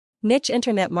Niche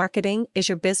internet marketing: is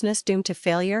your business doomed to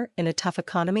failure in a tough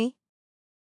economy?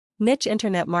 Niche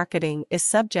internet marketing is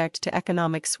subject to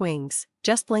economic swings,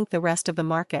 just like the rest of the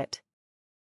market.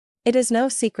 It is no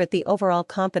secret the overall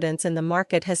confidence in the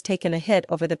market has taken a hit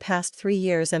over the past 3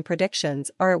 years, and predictions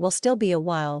are it will still be a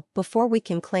while before we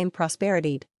can claim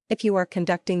prosperity. If you are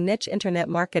conducting niche internet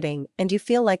marketing and you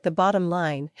feel like the bottom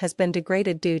line has been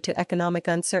degraded due to economic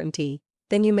uncertainty,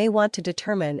 then you may want to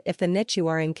determine if the niche you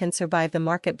are in can survive the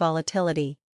market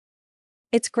volatility.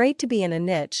 It's great to be in a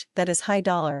niche that is high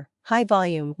dollar, high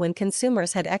volume when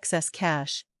consumers had excess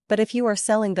cash, but if you are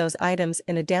selling those items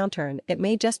in a downturn, it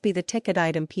may just be the ticket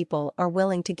item people are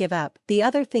willing to give up. The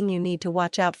other thing you need to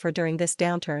watch out for during this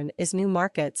downturn is new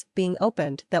markets being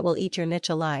opened that will eat your niche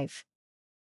alive.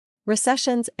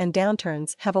 Recessions and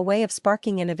downturns have a way of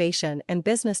sparking innovation and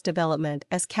business development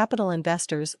as capital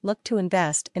investors look to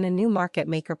invest in a new market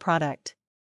maker product.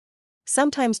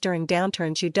 Sometimes during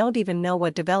downturns you don't even know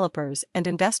what developers and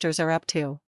investors are up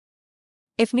to.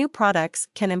 If new products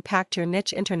can impact your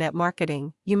niche internet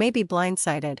marketing, you may be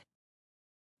blindsided.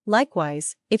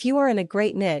 Likewise, if you are in a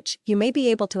great niche, you may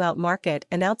be able to outmarket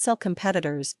and outsell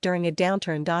competitors during a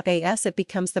downturn. As it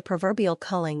becomes the proverbial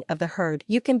culling of the herd,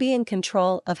 you can be in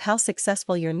control of how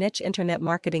successful your niche internet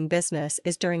marketing business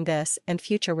is during this and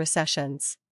future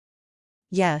recessions.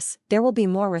 Yes, there will be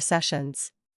more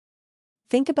recessions.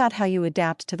 Think about how you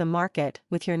adapt to the market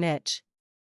with your niche.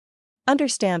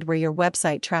 Understand where your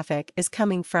website traffic is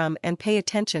coming from and pay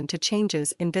attention to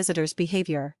changes in visitors'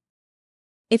 behavior.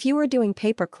 If you are doing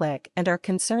pay-per-click and are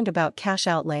concerned about cash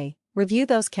outlay, review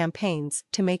those campaigns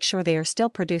to make sure they are still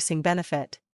producing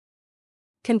benefit.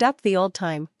 Conduct the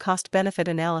old-time cost-benefit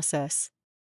analysis.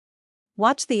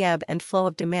 Watch the ebb and flow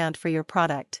of demand for your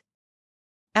product.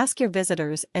 Ask your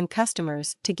visitors and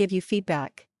customers to give you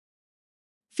feedback.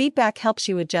 Feedback helps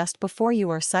you adjust before you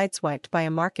are sideswiped by a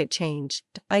market change.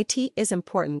 It is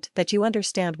important that you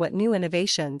understand what new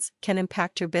innovations can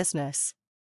impact your business.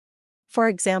 For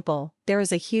example, there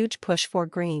is a huge push for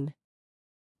green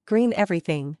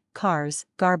everything: cars,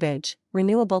 garbage,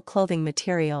 renewable clothing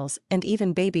materials, and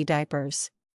even baby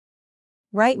diapers.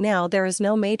 Right now there is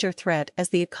no major threat as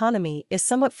the economy is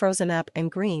somewhat frozen up, and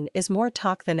green is more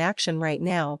talk than action right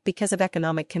now because of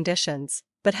economic conditions.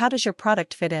 But how does your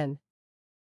product fit in?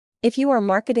 If you are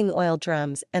marketing oil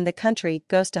drums and the country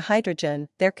goes to hydrogen,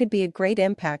 there could be a great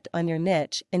impact on your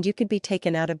niche and you could be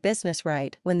taken out of business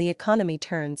right when the economy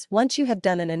turns. Once you have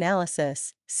done an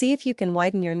analysis, see if you can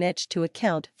widen your niche to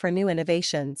account for new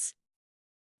innovations.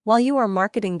 While you are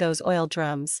marketing those oil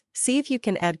drums, see if you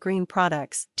can add green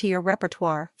products to your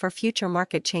repertoire for future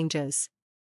market changes.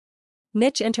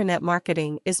 Niche internet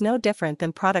marketing is no different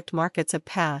than product markets of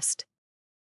past.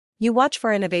 You watch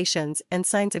for innovations and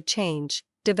signs of change.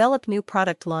 Develop new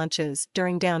product launches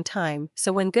during downtime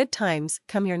so when good times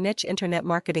come your niche internet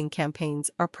marketing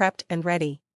campaigns are prepped and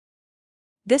ready.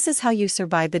 This is how you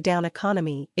survive the down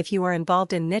economy if you are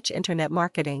involved in niche internet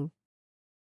marketing.